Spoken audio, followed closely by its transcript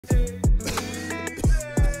I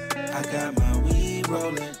got my weed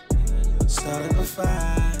rolling, started a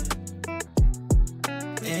fire.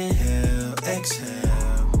 Inhale,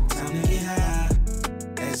 exhale, time to get high.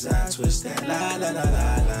 As I twist that la la la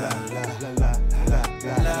la la.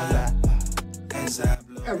 As I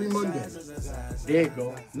blow Every Monday. There you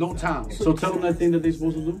go. No time. So tell them that thing that they're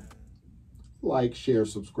supposed to do. Like, share,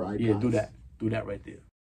 subscribe. Yeah, guys. do that. Do that right there.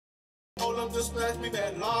 Hold up, just pass me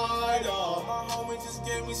that lighter. My homie just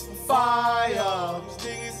gave me some fire. These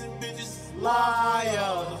niggas and bitches is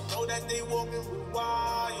liars. Know that they walking with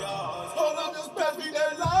wires. Hold up, just pass me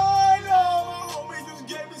that lighter. My homie just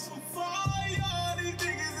gave me some fire. These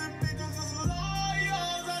niggas and bitches is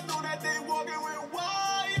liars. I know that they walking with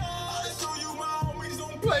wires. I show you my homies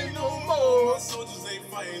don't play no more. My soldiers ain't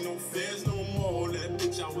fighting no fears no more. That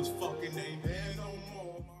bitch I was fucking ain't there no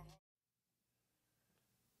more.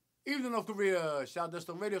 Evening of Korea. Shout out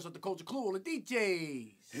to Radio, so the Culture Clue, all the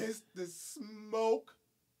DJs. It's the Smoke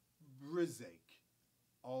Brizek.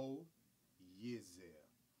 Oh, yes, there.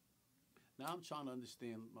 Now I'm trying to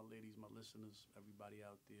understand, my ladies, my listeners, everybody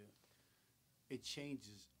out there. It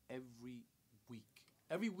changes every week.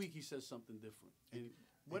 Every week he says something different. And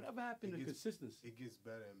whatever happened to consistency? It gets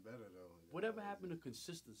better and better, though. Whatever happened to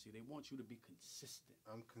consistency? They want you to be consistent.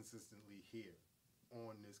 I'm consistently here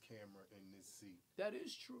on this camera in this seat. That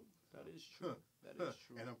is true. That is true. That is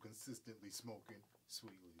true. And I'm consistently smoking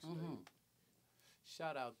sweetly.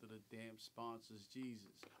 Shout out to the damn sponsors,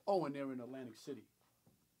 Jesus. Oh, and they're in Atlantic City.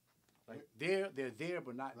 Like they're there,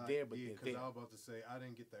 but not there, but yeah, they're there. because I was about to say, I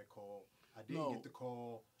didn't get that call. I didn't get the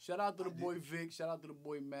call. Shout out to the boy Vic. Shout out to the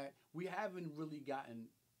boy Matt. We haven't really gotten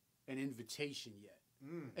an invitation yet.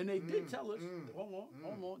 And they did tell us, hold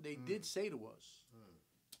on. They did say to us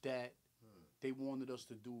that they wanted us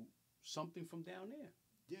to do something from down there.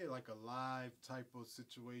 Yeah, like a live type of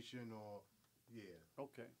situation or, yeah.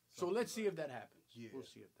 Okay. So let's see if that happens. Yeah. We'll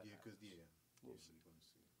see if that happens. We'll see.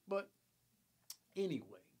 But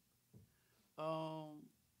anyway,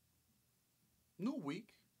 new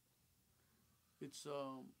week. It's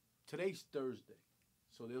today's Thursday,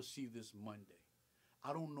 so they'll see this Monday.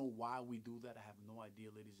 I don't know why we do that. I have no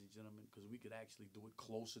idea, ladies and gentlemen, because we could actually do it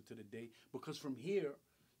closer to the day. Because from here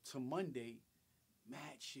to Monday,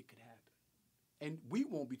 mad shit could happen. And we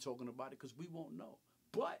won't be talking about it because we won't know.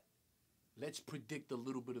 But let's predict a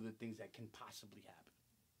little bit of the things that can possibly happen.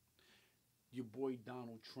 Your boy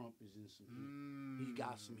Donald Trump is in some heat. He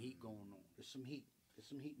got some heat going on. There's some heat. There's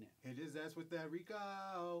some heat now. It is that's with that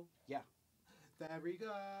Rico. Yeah. That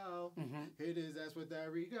Rico. It is that's with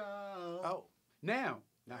that Rico. Oh, now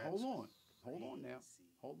hold on. Hold on now.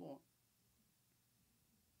 Hold on.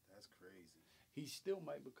 That's crazy. He still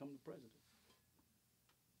might become the president.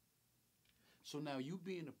 So now you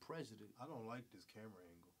being the president. I don't like this camera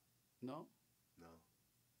angle. No? No.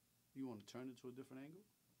 You want to turn it to a different angle?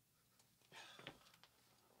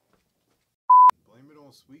 Blame it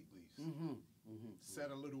on Sweet Leaves.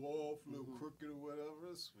 Set a little off, a little crooked or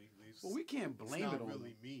whatever. Sweet Leaves. Well, we can't blame it's it not on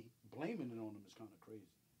really them. me. Blaming it on them is kind of crazy.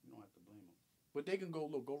 You don't have to blame them. But they can go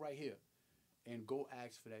right here and go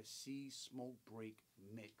ask for that C Smoke Break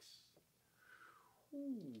mix.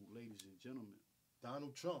 Ooh, ladies and gentlemen.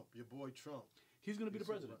 Donald Trump, your boy Trump. He's going to be the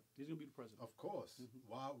president. He's going to be the president. Of course.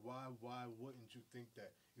 Why wouldn't you think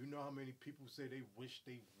that? You know how many people say they wish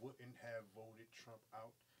they wouldn't have voted Trump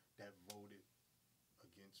out, that voted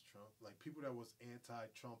against Trump? Like, people that was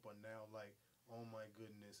anti-Trump are now like, oh my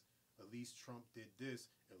goodness, at least Trump did this,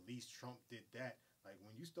 at least Trump did that. Like,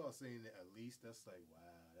 when you start saying that at least, that's like,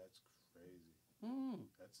 wow, that's crazy.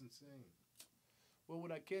 That's insane. Well,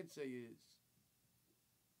 what I can say is,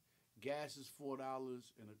 gas is $4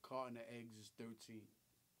 and a carton of eggs is $13.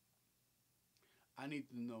 I need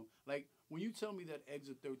to know. Like, when you tell me that eggs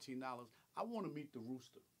are $13, I want to meet the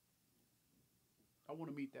rooster. I want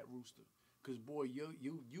to meet that rooster. Because, boy, you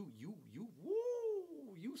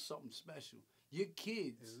something special. Your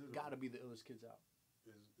kids got to be the illest kids out.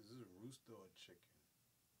 Is this a rooster or a chicken?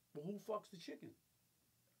 Well, who fucks the chicken?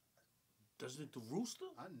 Doesn't it the rooster?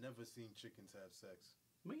 I never seen chickens have sex.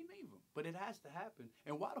 Me neither. But it has to happen.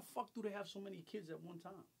 And why the fuck do they have so many kids at one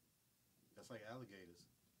time? That's like alligators.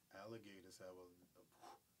 Alligators have a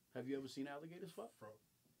Have you ever seen alligators fuck?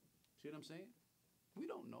 See what I'm saying? We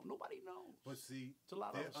don't know. Nobody knows. But see, it's a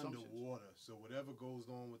lot they're of assumptions. underwater, so whatever goes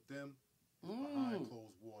on with them is behind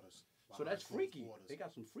closed waters. So that's freaky. They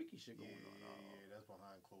got some freaky shit going on. Yeah, that's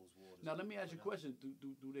behind closed waters. Now let me ask you a question.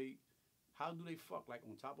 Do they? How do they fuck? Like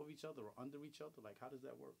on top of each other or under each other? Like how does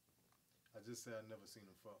that work? I just said I never seen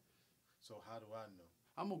them fuck. So how do I know?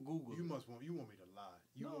 I'm gonna Google. You want me to lie?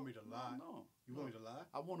 You want me to lie? No. You want me to lie?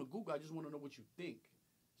 I want to Google. I just want to know what you think.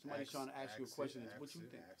 Somebody's trying to ask you a question. What you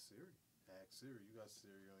think? Ask Siri. Ask Siri. You got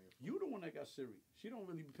Siri on your phone. You the one that got Siri. She don't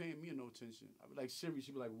really be paying me no attention. I be like Siri.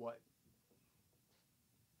 She be like, what?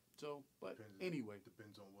 So, but anyway.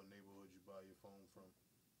 Depends on what neighborhood you buy your phone from.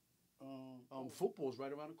 Football's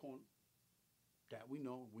right around the corner. That we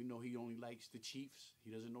know. We know he only likes the Chiefs.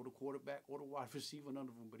 He doesn't know the quarterback or the wide receiver, none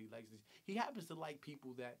of them, but he likes this. He happens to like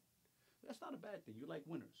people that's not a bad thing. You like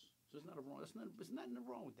winners. So it's not a wrong. There's nothing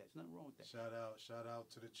wrong with that. There's nothing wrong with that. Shout out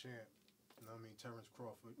to the champ. You know what I mean? Terrence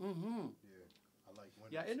Crawford. Mm-hmm. Yeah. I like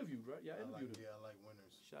winners. Yeah, I interviewed, right? Yeah, I interviewed him. Yeah, I like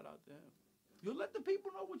winners. Shout out to him. You let the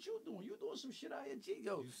people know what you're doing. You're doing some shit out here, G.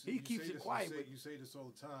 Yo, he keeps it quiet. You say this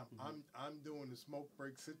all the time. Mm-hmm. I'm doing the smoke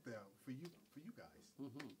break sit down for you guys.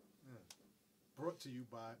 Mm-hmm. Yeah. Brought to you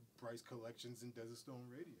by Bryce Collections and Desert Stone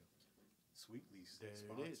Radio. Sweet Lease. There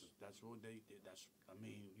sponsor. it is. That's what they did. I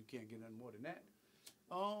mean, you can't get nothing more than that.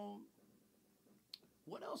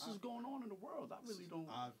 What else is going on in the world? I really don't.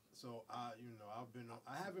 I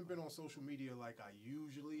haven't been on social media like I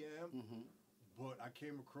usually am. Mm-hmm. But I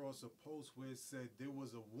came across a post where it said there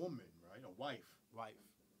was a woman, right, a wife,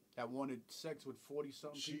 that wanted sex with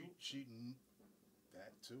 40-something people.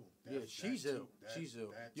 That too. She's ill. She's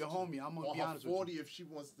ill. Your homie, I'm gonna be honest with you. 40, if she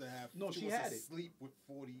wants to have, she had it. Sleep with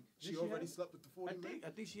 40. She already slept with the 40 men. I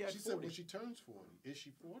think she had 40. She said when she turns 40. Is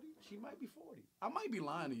she 40? She might be 40. I might be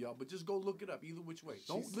lying to y'all, but just go look it up. Either which way.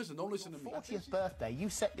 Don't listen to me. 40th birthday, you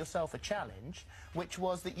set yourself a challenge, which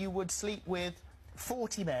was that you would sleep with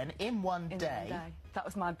 40 men in one day. That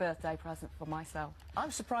was my birthday present for myself.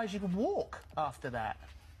 I'm surprised you could walk after that.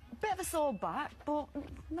 Bit of a sore back, but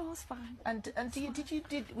no, it's fine. And did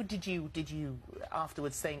you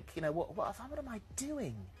afterwards think, you know, what am I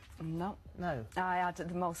doing? No. No. I had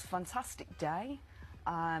the most fantastic day.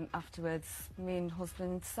 Afterwards, me and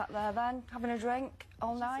husband sat there then, having a drink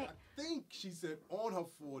all night. I think she said on her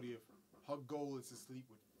 40th, her goal is to sleep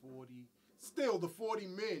with 40. Still, the 40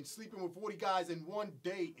 men sleeping with 40 guys in one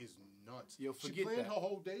day is nuts. Yo, forget she planned that. her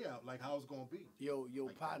whole day out, like how it's gonna be. Yo,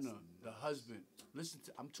 like, partner, the husband. Listen,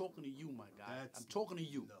 I'm talking to you, my guy. I'm talking to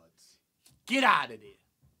you. Nuts. Get out of there.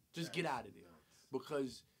 Just get out of there,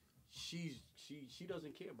 because she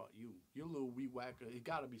doesn't care about you. You're a little weed whacker. It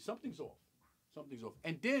gotta be something's off. Something's off.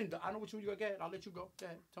 And then I know what you got. Go ahead. I'll let you go. Go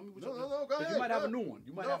ahead. Tell me what you got. No, go ahead. You might have a new one.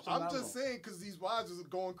 You might have something. I'm just saying because these wives are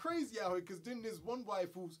going crazy out here. Because then there's one wife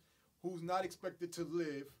who's not expected to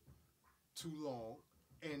live too long,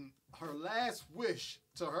 and her last wish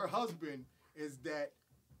to her husband is that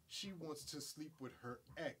she wants to sleep with her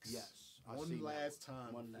ex. Yes, one last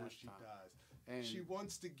time before she dies. And she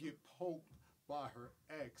wants to get poked by her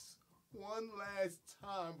ex one last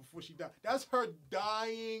time before she dies. That's her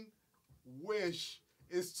dying wish,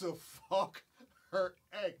 is to fuck her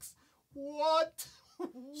ex. What?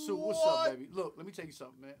 Sue, what's up, baby? Look, let me tell you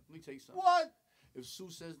something, man. Let me tell you something. What? If Sue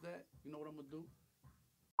says that, you know what I'm gonna do?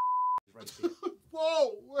 Right there.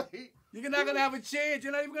 Whoa, wait. You're not gonna have a chance.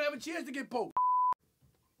 You're not even gonna have a chance to get poked.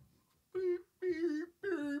 Beep, beep,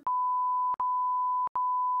 beep.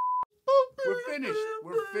 We're finished.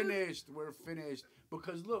 We're finished. We're finished.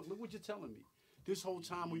 Because look what you're telling me. This whole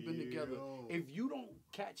time we've been together, if you don't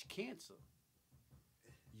catch cancer,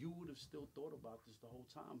 you would have still thought about this the whole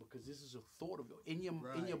time, because this is a thought of in your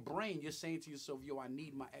brain. You're saying to yourself, "Yo, I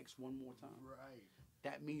need my ex one more time." Right.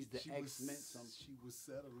 That means the ex meant something. She was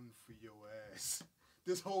settling for your ass.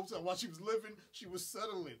 This whole time while she was living, she was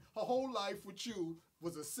settling. Her whole life with you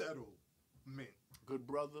was a settlement. Good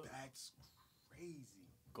brother. That's crazy.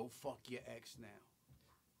 Go fuck your ex now.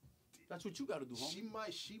 That's what you got to do,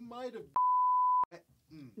 homie. She might have.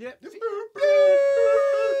 Yeah.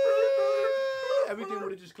 Everything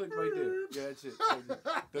would have just clicked right there. Yeah, that's it.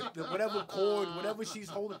 The whatever cord, whatever she's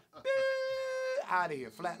holding, out of here,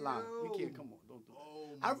 flat line. We can't. Come on, don't do it.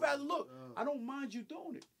 I'd rather look. I don't mind you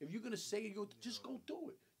doing it. If you're gonna say it, just go do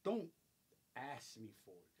it. Don't ask me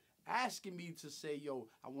for it. Asking me to say, "Yo,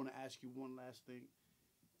 I want to ask you one last thing.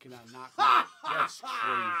 Can I knock?" That's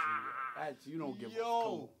crazy. You don't give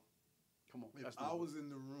a. Come on. If I was in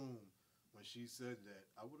the room when she said that,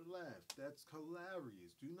 I would have laughed. That's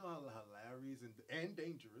hilarious. Do you know how hilarious and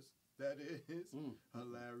dangerous that is?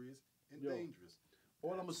 Hilarious and dangerous.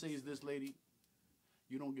 All I'm going to say is this, lady.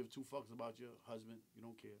 You don't give two fucks about your husband. You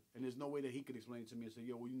don't care. And there's no way that he could explain it to me and say,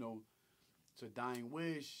 "Yo, well, you know, it's a dying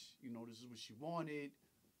wish. You know, this is what she wanted."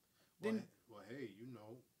 Well, hey, you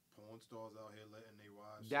know, porn stars out here letting their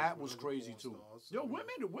wives. That was crazy too. Yo,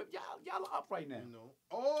 women, y'all are up right now. You know,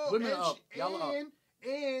 women are up. Y'all are up.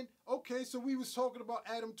 And okay, so we was talking about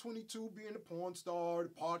Adam 22 being a porn star, the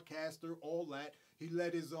podcaster, all that. He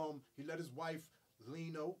let his wife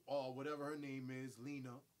Lena, or whatever her name is,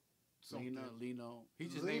 Lena, something. Leno. He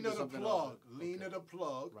just named Lena her the something Plug. else. Lena Okay. the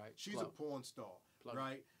Plug. Right, She's Plug. a porn star, Plug.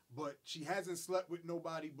 right? But she hasn't slept with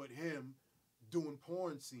nobody but him doing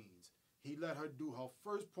porn scenes. He let her do her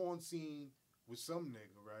first porn scene with some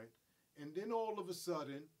nigga, right? And then all of a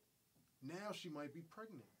sudden, now she might be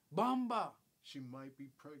pregnant. Bamba. She might be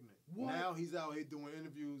pregnant. What? Now he's out here doing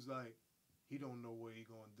interviews like he don't know what he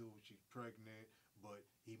gonna do if she's pregnant, but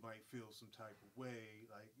he might feel some type of way.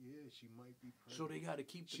 Like, yeah, she might be pregnant. So they got to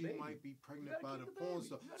keep the She baby. might be pregnant You gotta by keep the the porn baby.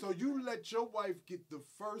 star. You gotta So you let your wife get the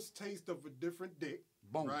first taste of a different dick,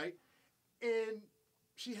 Boom. right? And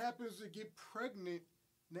she happens to get pregnant.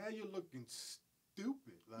 Now you're looking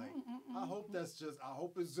stupid. Like, I hope that's just. I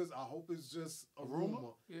hope it's just a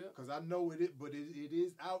rumor. Yeah. Because I know it is, but it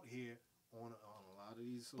is out here on a lot of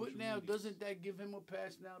these social But now, medias. doesn't that give him a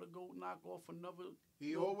pass now to go knock off another?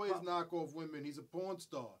 He little always pop- knock off women. He's a porn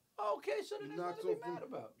star. Okay, so then He there's knocks nothing to be off mad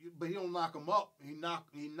them- about. But he don't knock them up. He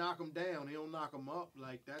knock them down. He don't knock them up.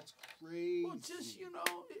 Like, that's crazy. Well, just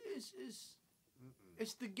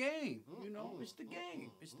it's the game. You know, it's the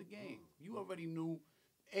game. It's the game. You already knew.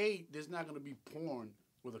 There's not gonna be porn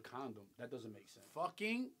with a condom. That doesn't make sense.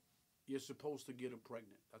 Fucking, you're supposed to get her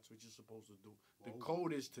pregnant. That's what you're supposed to do. The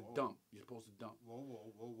code is to dump. You're supposed to dump.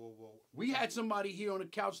 Whoa. We had somebody here on the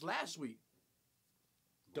couch last week.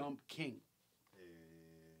 Dump King. Yeah.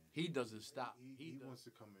 He doesn't stop. He does. wants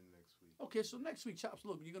to come in next week. Okay, so next week, Chops,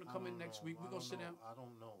 look, you're going to I come in don't next know. week. We're I going to don't sit down. know. I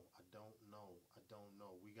don't know.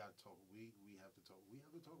 We got to talk. We have to talk. We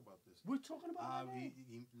have to talk about this. We're talking about that.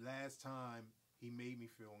 Last time, he made me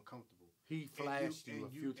feel uncomfortable. He flashed you a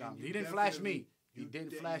few times. and He didn't flash definitely- me. He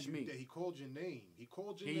didn't flash me. He called your name. He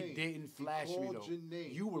called your He name. didn't flash he me, called though. your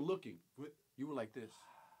name. You were looking. What? You were like this.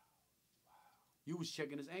 You was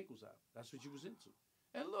checking his ankles out. That's what you was into.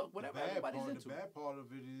 And look, whatever everybody's into. The bad part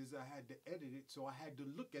of it is I had to edit it, so I had to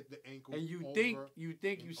look at the ankles. And you over think you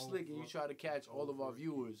and slick and you over try to catch all of our over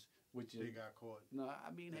viewers with your. They got caught. No,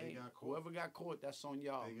 I mean, They hey, got caught. whoever got caught, that's on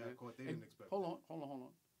y'all, They got man. caught. They And didn't expect Hold that. on.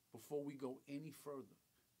 Before we go any further,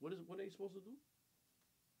 what are they supposed to do?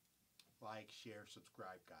 Like, share,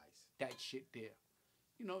 subscribe, guys. That shit there.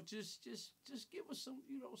 You know, just give us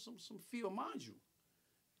some, some feel. Mind you,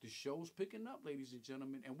 the show's picking up, ladies and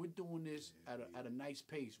gentlemen, and we're doing this at a nice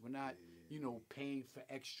pace. We're not, paying for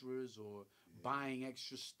extras or buying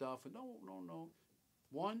extra stuff. And no.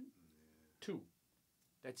 1, 2.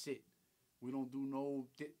 That's it. We don't do no.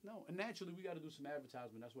 And naturally, we got to do some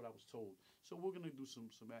advertisement. That's what I was told. So we're gonna do some.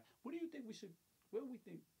 What do you think we should? Where do we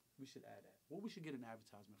think we should add at? Where we should get an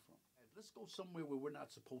advertisement from? Let's go somewhere where we're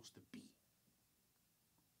not supposed to be.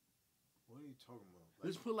 What are you talking about?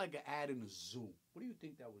 Let's put like an ad in a zoo. What do you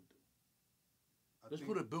think that would do? Let's think-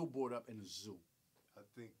 put a billboard up in a zoo. I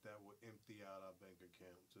think that would empty out our bank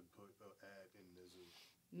account to put an ad in the zoo.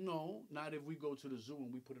 No, not if we go to the zoo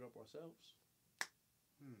and we put it up ourselves.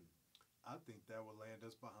 I think that would land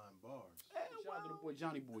us behind bars. Shout out to the boy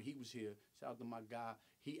Johnny Boy. He was here. Shout out to my guy.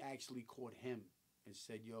 He actually caught him and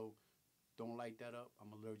said, "Yo, don't light that up.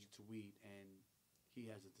 I'm allergic to weed," and he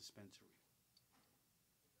has a dispensary.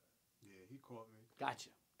 Yeah, he caught me. Gotcha.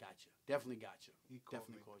 Definitely gotcha. He caught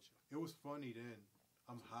Definitely me. caught you. It was funny then.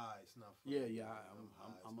 I'm high. It's not funny. Yeah. I'm high.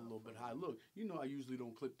 It's I'm a not little bit funny. high. Look, I usually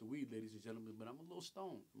don't clip the weed, ladies and gentlemen, but I'm a little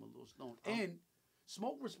stoned. And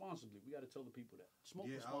smoke responsibly. We got to tell the people that. Smoke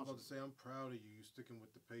Yeah, I was about responsibly. to say, I'm proud of you. You sticking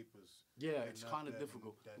with the papers. Yeah, and it's not kind of that-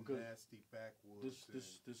 difficult That because nasty backwoods.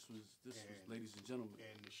 this was, and- ladies and gentlemen.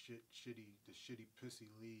 and the shitty pissy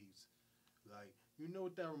leaves. Like, you know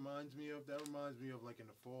what that reminds me of? That reminds me of like in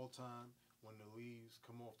the fall time when the leaves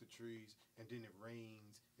come off the trees and then it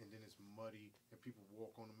rains and then it's muddy and people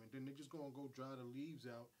walk on them and then they're just gonna go dry the leaves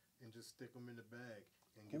out and just stick them in the bag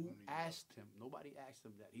and give Who them to you. asked him? Nobody asked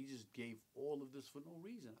him that. He just gave all of this for no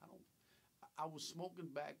reason. I was smoking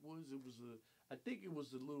backwards. I think it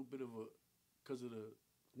was a little bit of because of the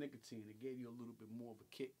nicotine. It gave you a little bit more of a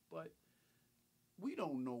kick. But we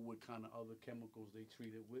don't know what kind of other chemicals they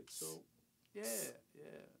treat it with. So, yeah.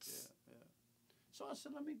 So I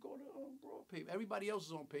said, let me go to broad paper. Everybody else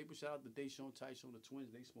is on paper. Shout out to Deshaun Tyson, the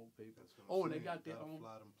twins. They smoke paper. That's what I'm And they saying. got their Gotta own.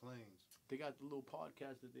 fly them planes. They got the little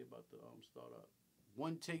podcast that they're about to start up.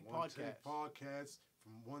 One Take One Podcast. Take podcast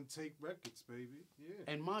from One Take Records, baby. Yeah.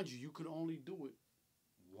 And mind you, you could only do it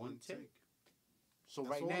one take. So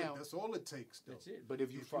That's right all now, that's all it takes, though. that's it. But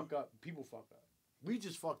if you fuck up, people fuck up. We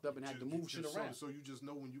just fucked up and had to move shit around. So you just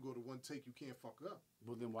know when you go to one take, you can't fuck up.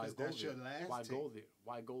 Well, then why 'Cause go that's there? your last Why take. go there?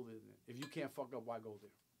 Why go there then? If you can't fuck up, why go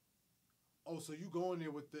there? Oh, so you go in there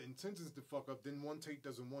with the intentions to fuck up, then One Take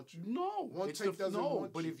doesn't want you. No, One it's Take doesn't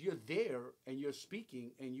want but you. if you're there and you're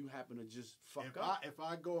speaking and you happen to just fuck up, If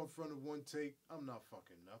I go in front of One Take, I'm not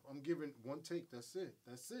fucking up. I'm giving One Take. That's it.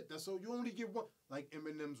 That's all. You only get one. Like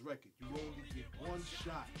Eminem's record, you only get one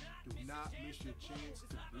shot. Do not miss your chance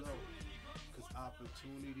to blow, because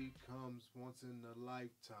opportunity comes once in a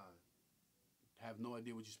lifetime. have no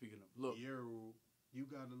idea what you're speaking of. Look, You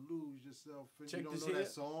gotta lose yourself. Check You don't this know here.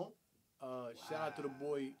 that song? shout out to the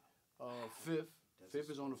boy Fifth. Fifth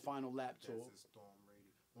is on the final lap tour. That's a Storm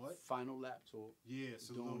Radio. What? Final lap tour. Yeah,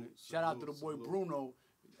 Doing it. salute, Shout out to the boy salute. Bruno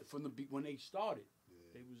from when they started.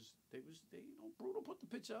 Yeah. They Bruno put the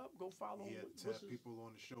picture up. Go follow He him. had to tap people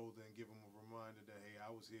on the shoulder and give them a reminder that, hey, I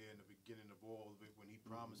was here in the beginning of all of it when he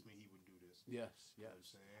promised me he would do this. Yes, You know what I'm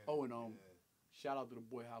yes. saying? Oh, and Yeah. shout out to the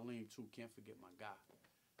boy Halim too. Can't forget my guy.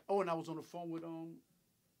 Oh, and I was on the phone with El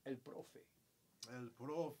Profe. El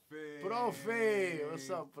Profe. Profe, what's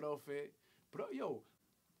up, Profe? Yo,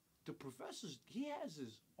 the professors, he has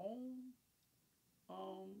his own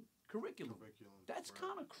curriculum. That's right.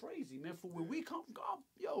 kind of crazy, man. For where we come from, God,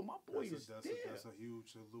 yo, my boy is there. That's a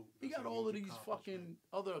huge salute. He That's got a all of huge these accomplishment. fucking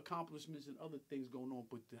other accomplishments and other things going on,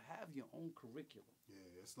 but to have your own curriculum. Yeah,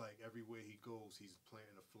 it's like everywhere he goes, he's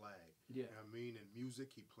planting a flag. Yeah. You know what I mean? In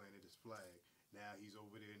music, he planted his flag. Now he's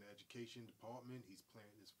over there in the education department, he's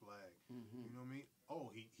planting his flag. Mm-hmm. You know what I mean? Oh,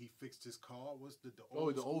 he fixed his car. What's the Oh,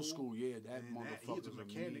 old the school? old school, yeah, that And motherfucker's he's a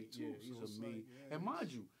mechanic too. Yeah, he's so a it's me. like, yeah, And he's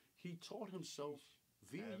mind you, he taught himself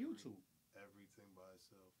via YouTube. everything by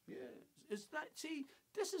himself. Yeah, it's not. See,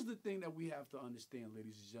 this is the thing that we have to understand,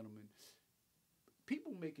 ladies and gentlemen.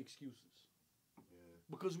 People make excuses Yeah.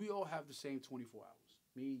 because we all have the same 24 hours.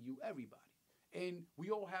 Me, you, everybody, and we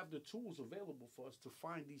all have the tools available for us to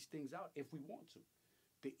find these things out if we want to.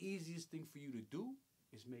 The easiest thing for you to do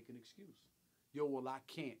is make an excuse. Yo, well, I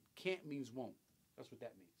can't. Can't means won't. That's what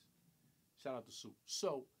that means. Shout out to Sue.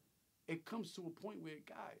 So it comes to a point where,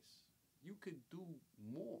 guys, you could do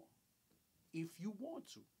more if you want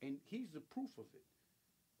to. And he's the proof of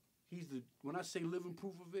it. When I say living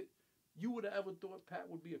proof of it, you would have ever thought Pat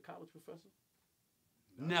would be a college professor?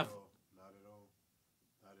 Never. Not at all.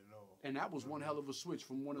 Not at all. And that was one hell of a switch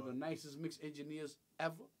from one of the nicest mix engineers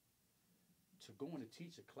ever to going to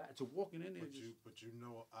teach a class, to walking in there. But you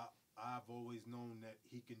know, I've always known that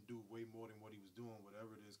he can do way more than what he was doing,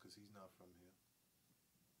 whatever it is, because he's not from here.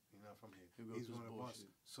 He's not from here. He's one of us.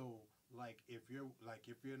 So, if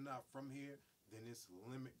you're not from here, then it's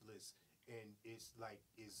limitless, and it's like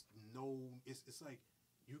it's like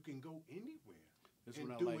you can go anywhere. That's and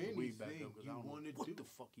when I do like way back anything up because you I don't want know to what do. the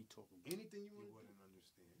fuck he talking about. Anything you wouldn't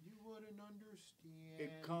understand. You wouldn't understand.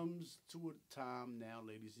 It comes to a time now,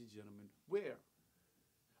 ladies and gentlemen, where,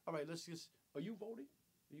 all right, are you voting?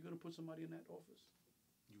 Are you going to put somebody in that office?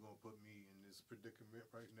 You gonna put me in this predicament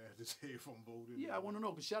right now to say if I'm voting? Yeah, I want to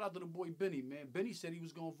know. Because shout out to the boy Benny, man. Benny said he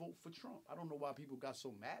was going to vote for Trump. I don't know why people got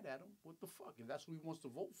so mad at him. What the fuck? If that's who he wants to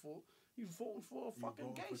vote for, he's voting for a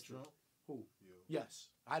fucking gangster. For Trump? Who? You. Yes.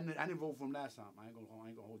 I didn't vote for him last time. I ain't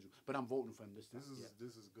gonna hold you. But I'm voting for him this time.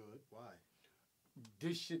 This is good. Why?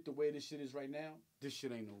 This shit, the way this shit is right now, this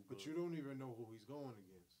shit ain't no good. But you don't even know who he's going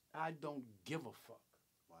against. I don't give a fuck.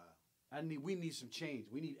 Wow. We need some change.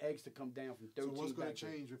 We need eggs to come down from 13 So what's going back to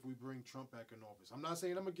change if we bring Trump back in office? I'm not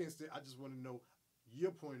saying I'm against it. I just want to know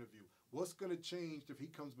your point of view. What's going to change if he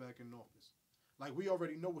comes back in office? Like, we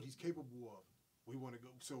already know what he's capable of. We want to go.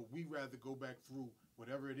 So we rather go back through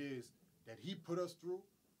whatever it is that he put us through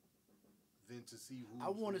than to see who. I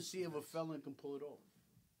want to see if a felon can pull it off.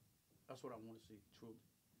 That's what I want to see, truly.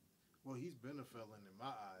 Well, he's been a felon in my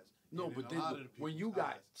eyes. No, and but in a lot of the when you people's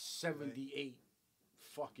got eyes, 78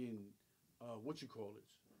 fucking,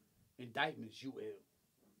 indictments, you ill.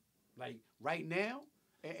 Like, right now,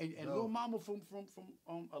 and No. Lil Mama from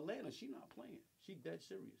Atlanta, she not playing. She dead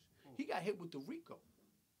serious. He got hit with the RICO.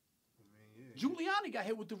 I mean, yeah, Giuliani got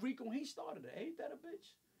hit with the RICO and he started it. Ain't that a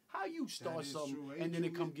bitch? How you that start is something true. and Ain't then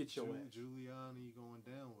it come get your ass? Giuliani going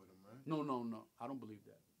down with him, right? No. I don't believe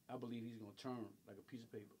that. I believe he's going to turn like a piece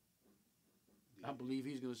of paper. I believe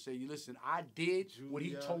he's going to say, listen, I did what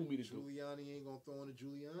he told me to do. Giuliani ain't going to throw in the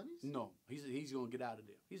Giulianis? No, he's going to get out of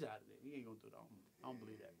there. He's out of there. He ain't going to do that. I don't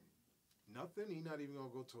believe that. Nothing? He not even going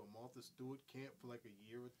to go to a Martha Stewart camp for like a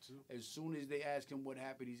year or two? As soon as they ask him what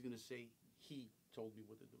happened, he's going to say, he told me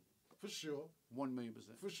what to do. For sure.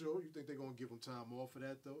 1,000,000%. For sure. You think they're going to give him time off for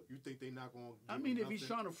that, though? You think they're not going to give I mean, him if he's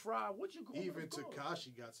trying to fry, what you going Even to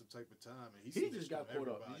Tekashi got some type of time. And He snitched just got on caught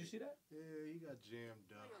up. everybody. Did you see that? Yeah, he got jammed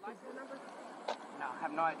up. No, I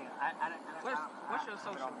have no idea. What's your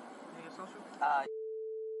social? Your social?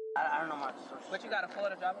 I don't know my social. But you got a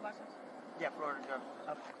Florida driver license? Yeah, Florida driver.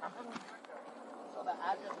 Okay. So the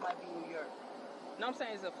address might be New York. No, I'm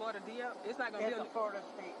saying, is it Florida DL? It's not gonna It's be a Florida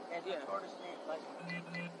state. It's Yeah. a Florida state. Like,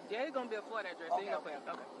 Yeah, it's gonna be a Florida address. So you Okay, gonna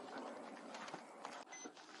put, okay.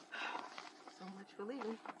 So much for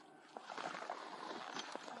leaving.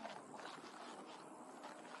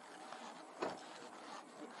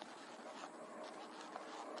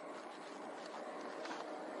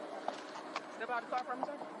 Step out the car for me,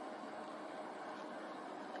 sir.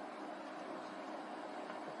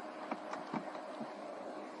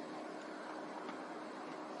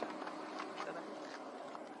 Step back.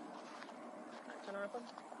 Turn around for me.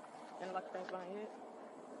 And lock the things behind your head.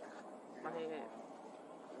 My head.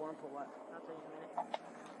 one for what? I'll tell you in a minute.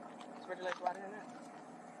 Spread your legs wider than that.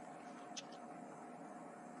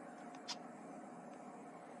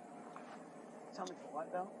 Tell me for what,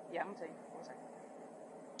 though? Yeah, I'm gonna tell you. 1 second.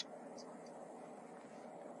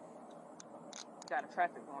 Got a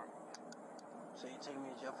traffic warrant. So you taking me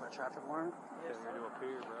to jail for a traffic warrant? Yes, sir. You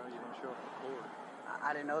appear, bro. You didn't show up for court.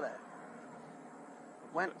 I didn't know that.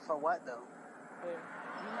 When? For what, though? Yeah.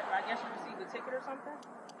 I guess you received a ticket or something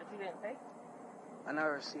that you didn't pay. I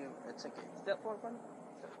never received a ticket. Step forward for me.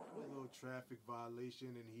 A little traffic violation,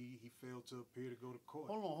 and he failed to appear to go to court.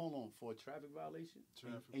 Hold on. For a traffic violation?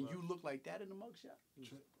 And you look like that in the mugshot?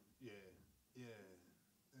 Yeah.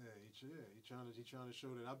 He trying to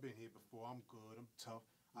show that I've been here before. I'm good. I'm tough.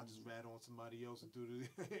 I just rat on somebody else and do the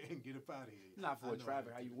and get up out of here. Not for a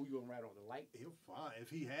traffic. Who you gonna rat on, the light? He'll fine if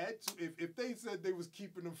he had to. If they said they was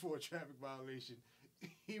keeping him for a traffic violation,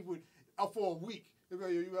 he would for a week. They'd be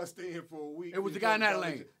like, yo, you gotta stay here for a week. It was the guy in that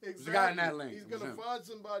lane. Exactly. It was the guy in that lane. He's It was gonna him. find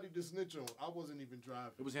somebody to snitch on. I wasn't even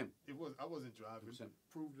driving. It was him. I wasn't driving. It was him.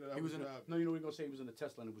 Proved that He I was was in. driving. No, you know what we're gonna say? He was in the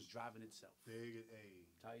Tesla and it was driving itself. Hey,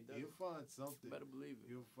 How he does he'll it. find something. Better believe it.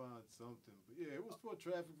 He'll find something. But yeah, it was for a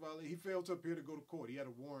traffic violation. He failed to appear to go to court. He had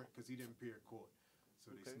a warrant because he didn't appear at court,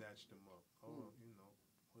 so they Okay. snatched him up. Oh, you know,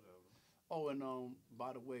 whatever. Oh, and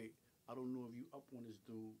by the way, I don't know if you up on this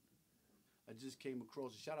dude. I just came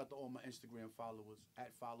across. Shout out to all my Instagram followers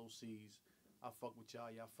at FollowC's. I fuck with y'all.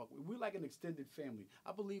 Y'all fuck with. We're like an extended family.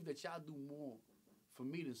 I believe that y'all do more for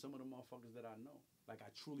me than some of the motherfuckers that I know. Like I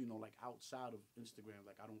truly know. Like outside of Instagram.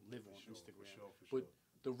 Like I don't live on Instagram. For But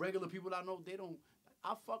the regular people I know, they don't.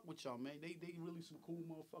 I fuck with y'all, man. They really some cool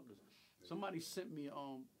motherfuckers. Somebody sent me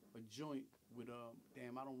a joint with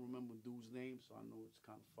damn, I don't remember dude's name, so I know it's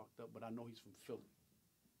kind of fucked up. But I know he's from Philly.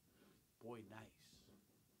 Boy, nice.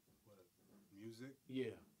 What music?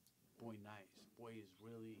 Yeah, boy, nice. Boy is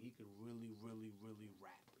really, he can really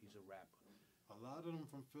rap. He's a rapper. A lot of them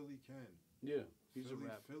from Philly can. Yeah, he's Philly, a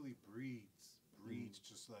rapper. Philly breeds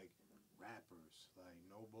just like rappers, like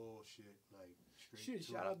no bullshit, like straight. Shit,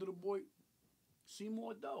 shout out to the boy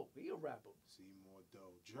Seymour Doe. He a rapper. Seymour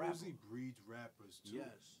Doe. Jersey breeds rappers too.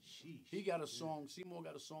 Yes. Sheesh. He got a song. Seymour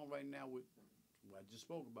got a song right now with what I just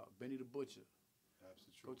spoke about, Benny the Butcher. That's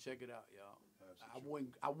the Go truth. check it out, y'all. That's the I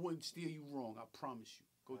truth. wouldn't steer you wrong. I promise you.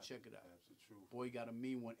 Go check it out. That's the truth. Boy got a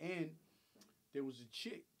mean one. And there was a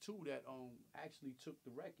chick too that actually took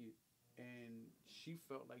the record and she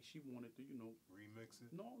felt like she wanted to, Remix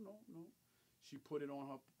it. No. She put it on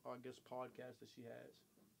her, I guess, podcast that she has.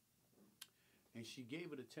 And she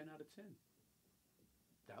gave it a 10 out of 10.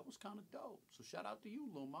 That was kind of dope. So shout out to you,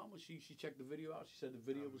 Lil Mama. She checked the video out. She said the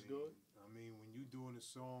video was good. I mean, when you doing a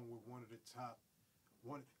song with one of the top,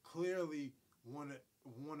 clearly one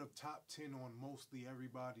of top 10 on mostly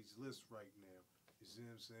everybody's list right now. You see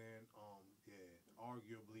what I'm saying? Yeah,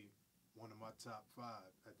 arguably one of my top 5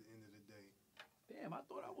 at the end of the day. Damn, I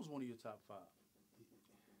thought I was one of your top 5.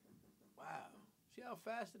 Wow. See how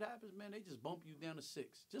fast it happens, man? They just bump you down to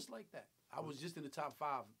 6, just like that. I was just in the top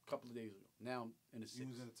 5 a couple of days ago. Now I'm in the 6. You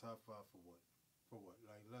was in the top 5 for what? For what?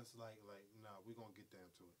 Like, nah, we're gonna get down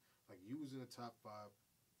to it. Like, you was in the top 5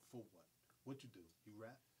 for what? What you do? You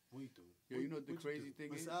rap? What you do? Yo, you know what the crazy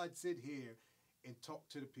thing is? Besides sit here and talk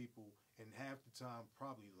to the people and half the time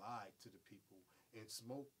probably lie to the people and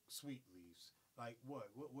smoke sweet leaves. Like, what?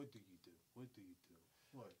 What do you do? What do you do?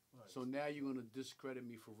 What? So now you're gonna discredit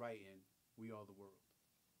me for writing "We Are the World."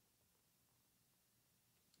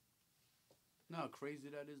 No, crazy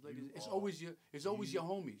that is. Like it's always your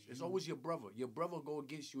homies. It's always your brother. Your brother go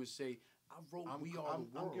against you and say, "I wrote We Are the World."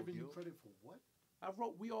 I'm giving you credit for what? I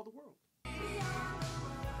wrote We Are the World.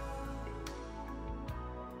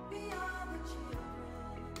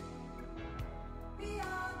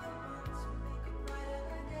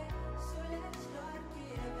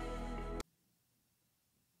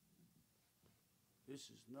 This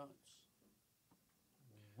is nuts.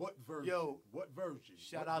 What version? Yo, what version?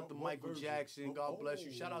 Shout out to Michael Jackson. God bless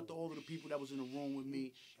you. Shout out to all of the people that was in the room with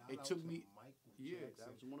me. It took me. Yeah, that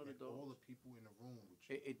was one of the dogs. All the people in the room with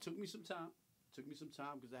you. It took me some time. Took me some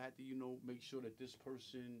time because I had to, make sure that this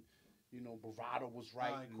person, bravado was right.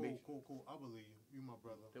 All right, and cool, make- cool. I believe you. You my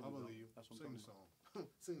brother. There I we go. believe you. That's what I'm Sing the talking song.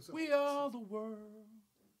 Sing the song. We are the world.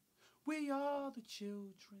 We are the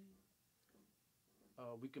children.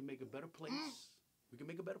 We can make a better place. We can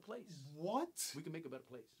make a better place. What? We can make a better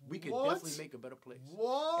place. We can What? definitely make a better place.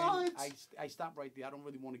 What? And I stop right there. I don't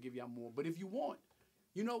really want to give y'all more. But if you want,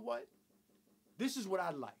 you know what? This is what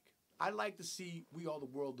I like. I like to see We Are the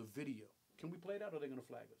World, the video. Can we play that or are they going to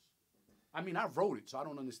flag us? I mean, I wrote it, so I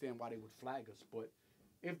don't understand why they would flag us. But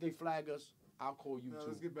if they flag us, I'll call you Now too.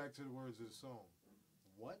 let's get back to the words of the song.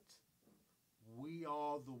 What? We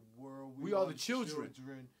are the world. We are the children.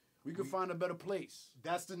 We can find a better place.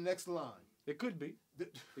 That's the next line. It could be.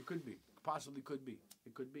 It could be. Possibly could be.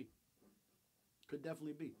 It could be. Could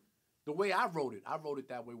definitely be. The way I wrote it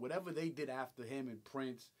that way. Whatever they did after him and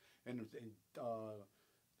Prince and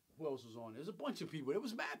who else was on? There's a bunch of people. There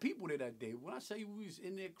was mad people there that day. When I say we was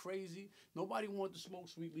in there crazy, nobody wanted to smoke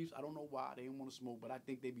Sweet Leaves. I don't know why they didn't want to smoke, but I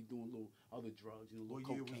think they be doing little other drugs, little What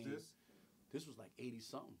cocaine. year was this? This was like 80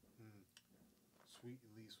 something. Sweet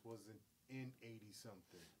Lease wasn't in 80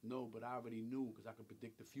 something. No, but I already knew because I could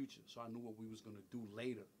predict the future. So I knew what we was gonna do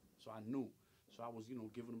later. So I knew. So I was,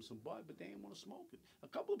 giving them some bud, but they didn't want to smoke it. A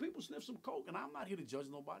couple of people sniffed some coke, and I'm not here to judge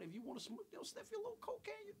nobody. If you want to smoke, sniff your little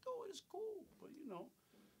cocaine, you do it. It's cool.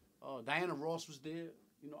 But Diana Ross was there.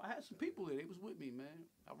 I had some people there. They was with me, man.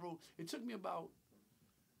 I wrote. It took me about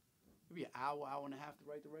maybe an hour and a half to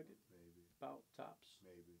write the record. Maybe. About tops.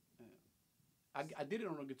 Maybe. Yeah. I did it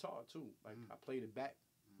on a guitar too. Like I played it back.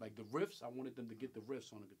 Like the riffs, I wanted them to get the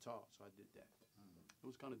riffs on the guitar, so I did that. It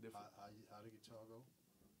was kind of different. How the guitar go?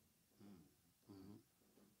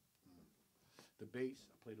 The bass,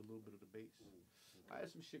 I played a little bit of the bass. I had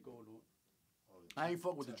some shit going on. Oh, I ain't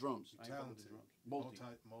fuck with the drums. you I ain't fuck with the talented.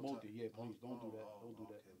 drums. Multi, yeah, please don't do that. Don't do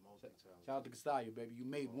that. Okay, multi-talented. Shout out to Castalla, baby. You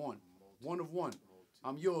made one. One of one.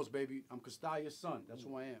 I'm yours, baby. I'm Castalla's son. That's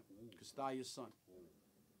who I am. Castalla's son.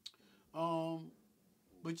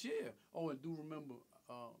 But yeah. Oh, and do remember,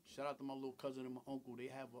 shout out to my little cousin and my uncle. They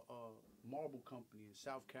have a marble company in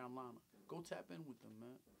South Carolina. Go tap in with them,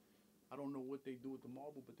 man. I don't know what they do with the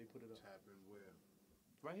marble, but they put it up. Tap in where?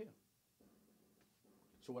 Right here.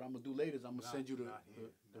 So what I'm gonna do later is I'm gonna send you the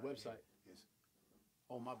website. Yes.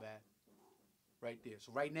 Oh, my bad. Right there.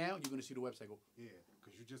 So right now you're gonna see the website go. Yeah,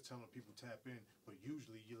 because you're just telling people tap in, but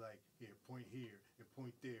usually you're like, point here and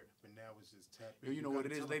point there, but now it's just tap in. You know what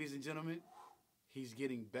it gotta is, tell ladies and gentlemen? He's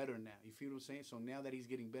getting better now. You feel what I'm saying? So now that he's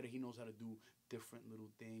getting better, he knows how to do different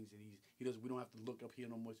little things, and he does. We don't have to look up here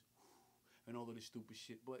no much and all of this stupid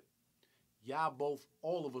shit. But y'all both,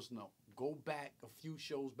 all of us know. Go back a few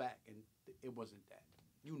shows back, and it wasn't that.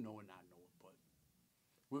 You know and I know it, but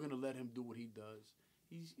we're gonna let him do what he does.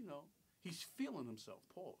 He's feeling himself.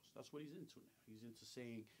 Pause. That's what he's into now. He's into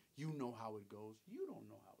saying, you know how it goes. You don't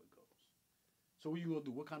know how it goes. So what you gonna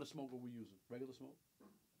do? What kind of smoke are we using? Regular smoke?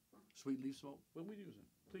 Sweet leaf smoke? What are we using?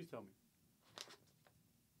 Please tell me.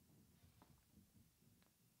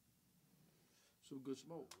 Some good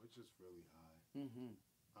smoke. We're just really high. Mm-hmm.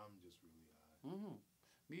 I'm just really high. Mm-hmm.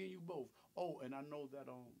 Me and you both. Oh, and I know that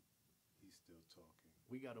He's still talking.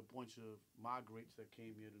 we got a bunch of migrants that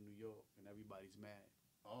came here to New York, and everybody's mad.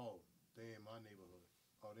 Oh, they in my neighborhood.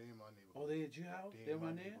 Oh, they in my neighborhood. Oh, they at your house? They in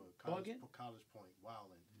my neighborhood. Bugging? College Point,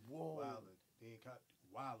 Wildin'. Whoa. Wildin'. They in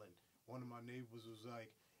Wildin'. One of my neighbors was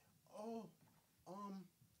like, "Oh,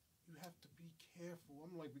 you have to be careful."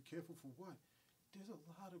 I'm like, "Be careful for what?" There's a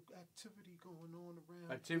lot of activity going on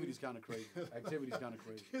around. Activity's here. kind of crazy. Activity's kind of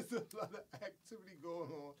crazy. There's a lot of activity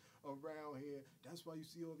going on around here. That's why you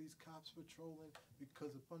see all these cops patrolling,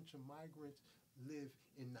 because a bunch of migrants live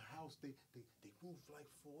in the house. They moved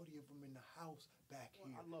like 40 of them in the house back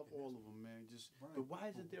here. I love all of them, man. Right. But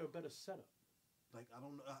why isn't there a better setup? Like, I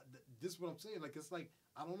don't know. This is what I'm saying. Like, it's like,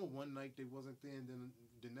 I don't know, one night they wasn't there, and then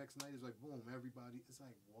the next night it's like, boom, everybody. It's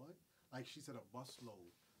like, what? Like, she said a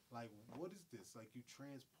busload. Like, what is this? Like, you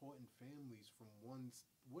transporting families from one.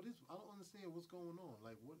 What is? I don't understand what's going on.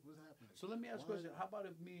 Like, what's happening? So let me ask you a question. How about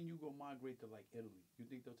if me and you go migrate to, like, Italy? You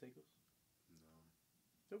think they'll take us? No.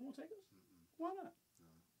 They won't take us? Mm-mm. Why not?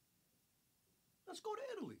 No. Let's go to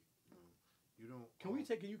Italy. No. You don't. Can we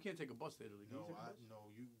take it? You can't take a bus to Italy. Can No, you take a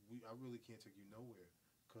bus? I really can't take you nowhere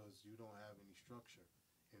because you don't have any structure.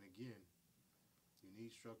 And again, you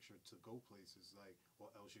need structure to go places, like,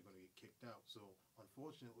 or else you're going to get kicked out. So,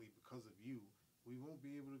 unfortunately, because of you, we won't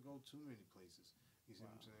be able to go too many places. You see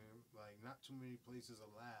what I'm saying? Like, not too many places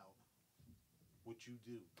allow what you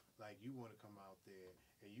do. Like, you want to come out there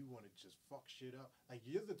and you want to just fuck shit up. Like,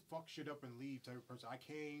 you're the fuck shit up and leave type of person. I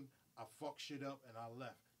came, I fucked shit up, and I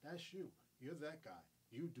left. That's you. You're that guy.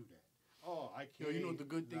 You do that. Oh, I Yo, can't. you know what the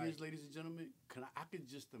good thing like, is, ladies and gentlemen? I could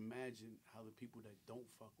just imagine how the people that don't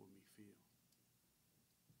fuck with me feel.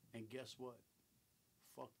 And guess what?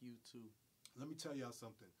 Fuck you too. Let me tell y'all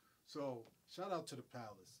something. So, shout out to the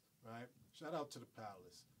Palace, right? Shout out to the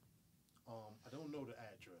Palace. I don't know the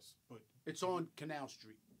address, but It's on Canal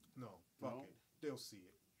Street. no, fuck No? it. They'll see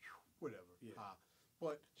it. Whatever. Yeah.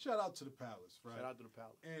 But shout out to the Palace, right? Shout out to the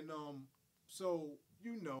Palace. And so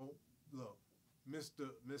look,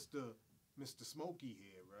 Mr. Smokey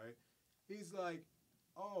here, right? He's like,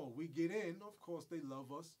 oh, we get in. Of course, they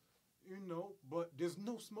love us, but there's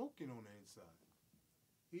no smoking on the inside.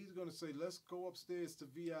 He's gonna say, let's go upstairs to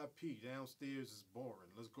VIP. Downstairs is boring.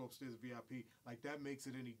 Let's go upstairs to VIP. Like that makes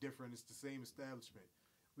it any different. It's the same establishment.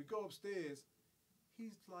 We go upstairs.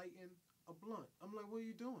 He's lighting a blunt. I'm like, what are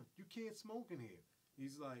you doing? You can't smoke in here.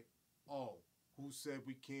 He's like, oh, who said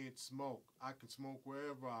we can't smoke? I can smoke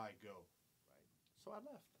wherever I go. So I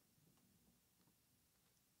left.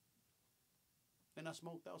 And I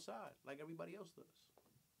smoked outside like everybody else does.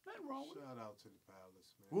 Nothing wrong with it. Shout out to the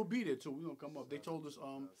Palace, man. We'll be there too. We're gonna come up. They told us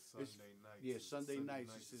it's- Sunday nights. yeah, is- Sunday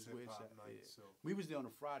nights is where it's hip-hop at. night, Yeah. so We was there on a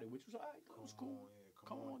Friday, which was all right. It was come cool. on, yeah,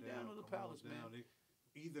 Come on down to the come on Palace, down. man.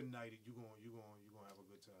 Either night you gonna have a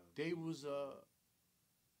good time. They was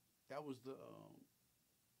that was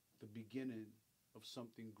the beginning of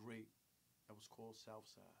something great that was called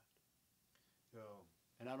Southside. Yo.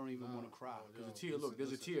 And I don't even Nah, want to cry yo, because yo, a tear. Look,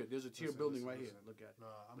 there's a tear. There's a tear listen, building listen, right listen. here. Look at it.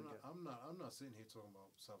 Nah, Look at it. I'm not sitting here talking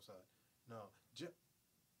about Southside. No,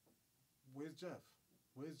 where's Jeff?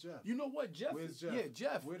 Where's Jeff? You know what, Jeff? Where's Jeff? Yeah,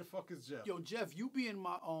 Jeff. Where the fuck is Jeff? Yo, Jeff, you be in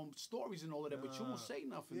my stories and all of that, but you won't say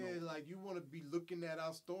nothing. Yeah, though. like you want to be looking at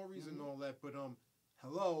our stories and Mhm. all that, but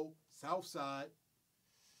hello, Southside.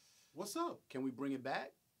 What's up? Can we bring it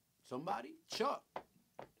back? Somebody? Chuck.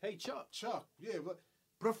 Hey, Chuck. Chuck. Yeah, but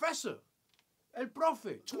Professor. El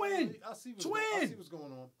Profe. Twin. I see what's Twin. I see what's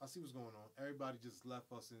going on. I see what's going on. Everybody just left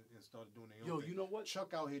us and started doing their own Yo, thing. you know what?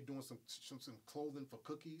 Chuck out here doing some clothing for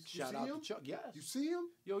cookies. You Shout see out him? to Chuck. Yes. You see him?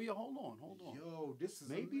 Yo, hold on. Yo, this is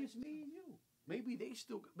Maybe amazing. it's me and you. Maybe they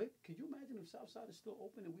still. Can you imagine if Southside is still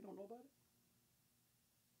open and we don't know about it?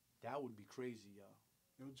 That would be crazy, y'all.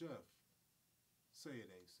 Yo, Jeff. Say it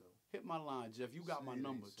ain't so. Hit my line, Jeff. You got Say my it ain't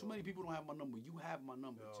number. so. Too many people don't have my number. You have my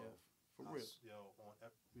number, Yo, Jeff. For real. Yo,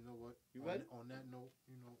 you know what? You on ready? On that note,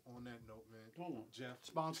 man. Hold on. Jeff.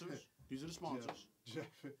 Sponsors. These are the sponsors. Jeff.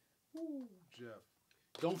 Woo, Jeff.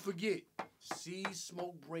 Don't forget, C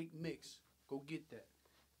Smoke Break Mix. Go get that.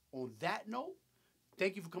 On that note,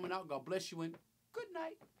 thank you for coming out. God bless you and good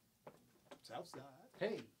night. Southside.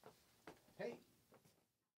 Hey.